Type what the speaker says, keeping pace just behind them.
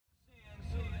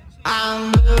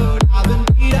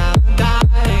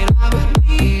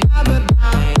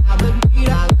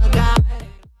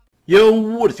Yo,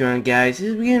 what's going on guys,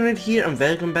 it's BlueGamer Dude here and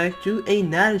welcome back to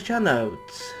another Shoutout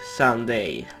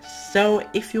Sunday. So,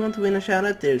 if you want to win a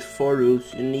shoutout, there's 4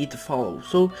 rules you need to follow.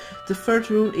 So, the first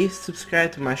rule is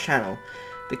subscribe to my channel,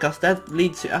 because that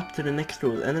leads you up to the next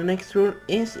rule. And the next rule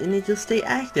is you need to stay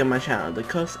active on my channel,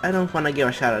 because I don't want to give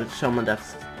a shoutout to someone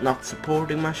that's not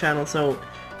supporting my channel, so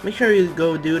make sure you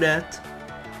go do that.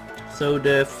 So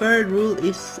the third rule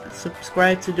is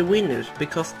subscribe to the winners,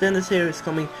 because then the series is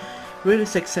coming really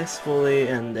successfully,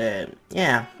 and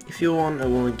yeah, if you want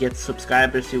to get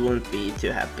subscribers, you won't be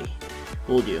too happy,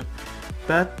 would you?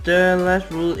 But the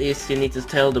last rule is you need to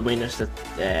tell the winners that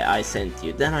I sent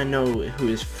you. Then I know who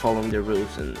is following the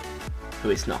rules and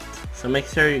who is not. So make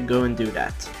sure you go and do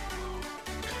that.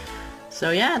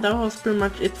 So yeah, that was pretty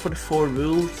much it for the 4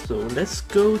 rules. So let's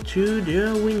go to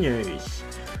the winners.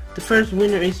 The first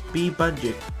winner is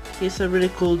B-Budget. He's a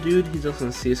really cool dude. He does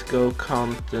some Cisco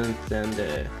content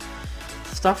and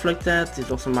stuff like that. He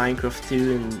does some Minecraft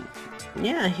too, and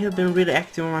yeah, he's been really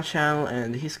active on my channel,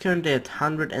 and he's currently at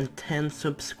 110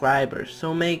 subscribers.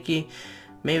 So maybe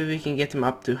we can get him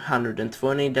up to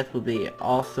 120. That would be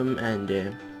awesome.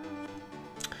 And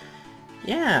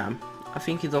yeah, I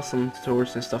think he does some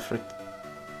tours and stuff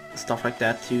like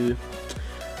that too.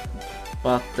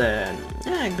 But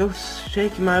yeah, go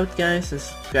check him out guys and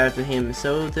subscribe to him.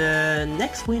 So the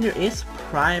next winner is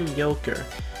Prime Joker.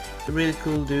 A really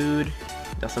cool dude.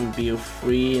 Does some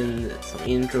BO3 and some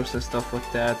intros and stuff like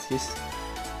that. He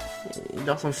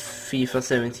does some FIFA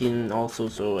 17 also,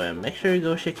 so make sure you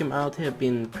go check him out. He's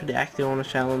been pretty active on the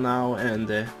channel now, and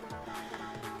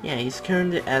yeah, he's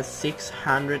currently at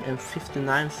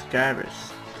 659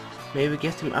 subscribers. Maybe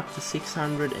get him up to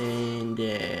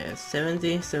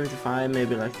 670, 75,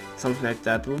 maybe like something like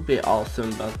that would be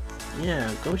awesome. But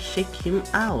yeah, go check him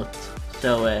out.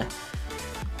 So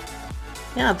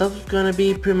yeah, that's gonna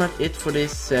be pretty much it for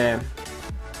this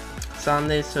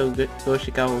Sunday. So go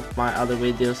check out my other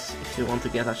videos if you want to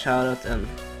get a shoutout, and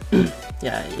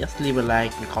yeah, just leave a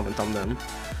like and comment on them.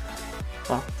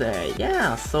 But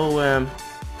yeah, so and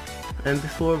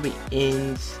before we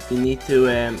end, you need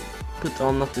to put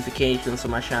on notifications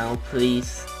on my channel,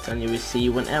 please, and you will see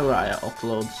whenever I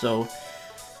upload. So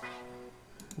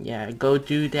yeah, go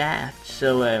do that.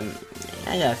 So yeah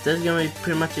guys, that's gonna be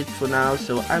pretty much it for now.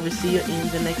 So I will see you in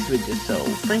the next video. So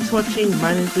thanks for watching.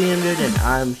 My name is BlueGamer Dude and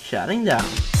I'm shutting down.